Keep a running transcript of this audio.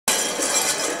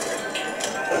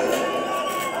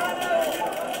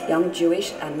Young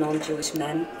Jewish and non-Jewish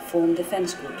men form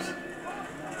defense groups.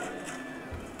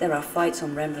 There are fights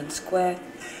on Rembrandt Square,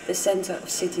 the center of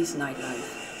city's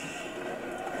nightlife.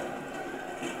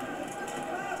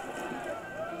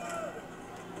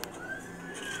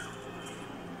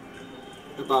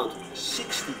 About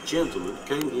 60 gentlemen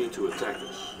came here to attack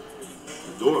us.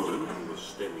 The doorman, who was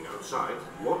standing outside,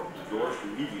 locked the doors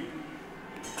immediately.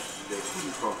 They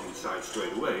couldn't come inside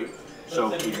straight away,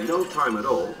 so in no time at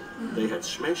all, they had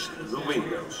smashed the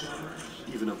windows.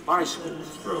 Even a bicycle was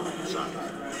thrown inside.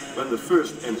 When the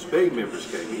first NSB members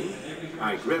came in,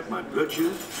 I grabbed my bludgeon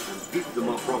and beat them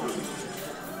up properly.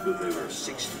 But there were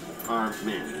 60 armed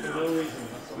men.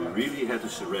 We really had to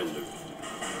surrender.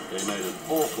 They made an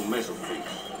awful mess of things.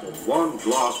 Not one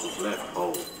glass was left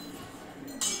whole.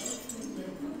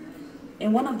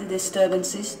 In one of the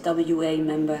disturbances, WA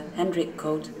member Hendrik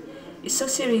Koot is so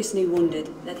seriously wounded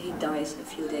that he dies a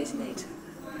few days later.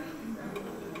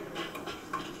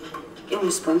 In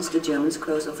response, the Germans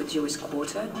close off a Jewish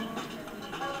quarter.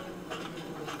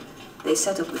 They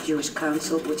set up a Jewish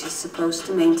council which is supposed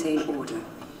to maintain order.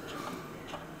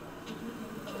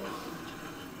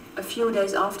 A few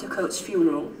days after Koot's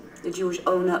funeral, the Jewish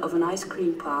owner of an ice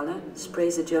cream parlor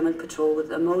sprays a German patrol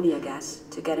with ammonia gas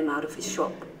to get him out of his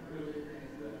shop.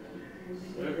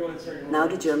 Now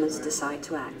the Germans decide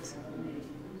to act.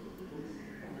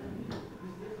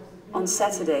 On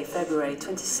Saturday, February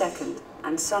 22nd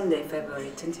and Sunday,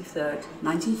 February 23rd,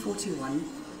 1941,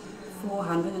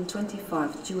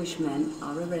 425 Jewish men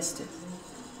are arrested,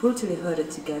 brutally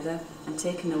herded together and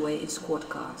taken away in squad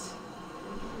cars.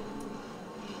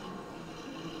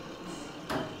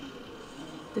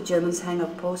 The Germans hang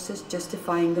up posters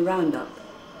justifying the roundup,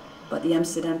 but the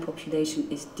Amsterdam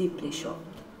population is deeply shocked.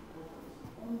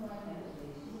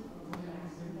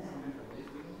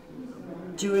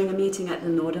 During a meeting at the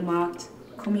Noordermarkt,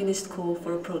 communists call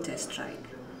for a protest strike.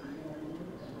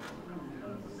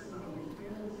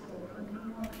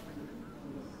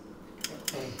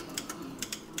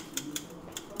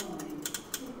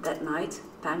 That night,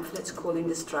 pamphlets calling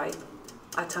the strike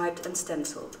are typed and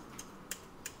stenciled.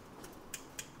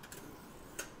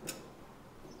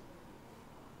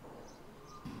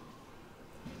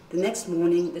 The next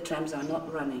morning, the trams are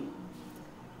not running.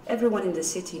 Everyone in the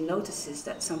city notices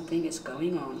that something is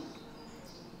going on.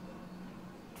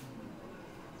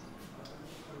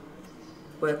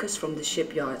 Workers from the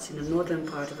shipyards in the northern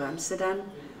part of Amsterdam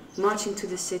march into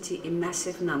the city in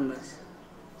massive numbers.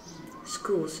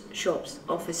 Schools, shops,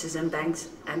 offices and banks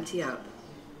empty out.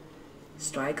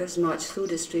 Strikers march through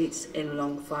the streets in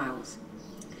long files.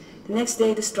 The next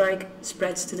day the strike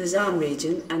spreads to the Zaan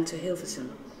region and to Hilversum.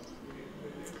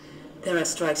 There are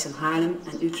strikes in Haarlem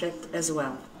and Utrecht as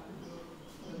well.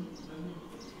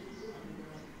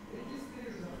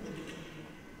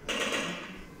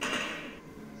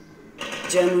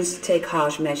 Germans take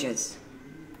harsh measures.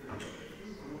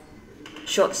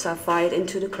 Shots are fired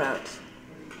into the crowd.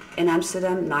 In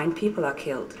Amsterdam, 9 people are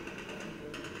killed.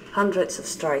 Hundreds of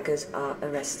strikers are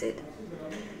arrested.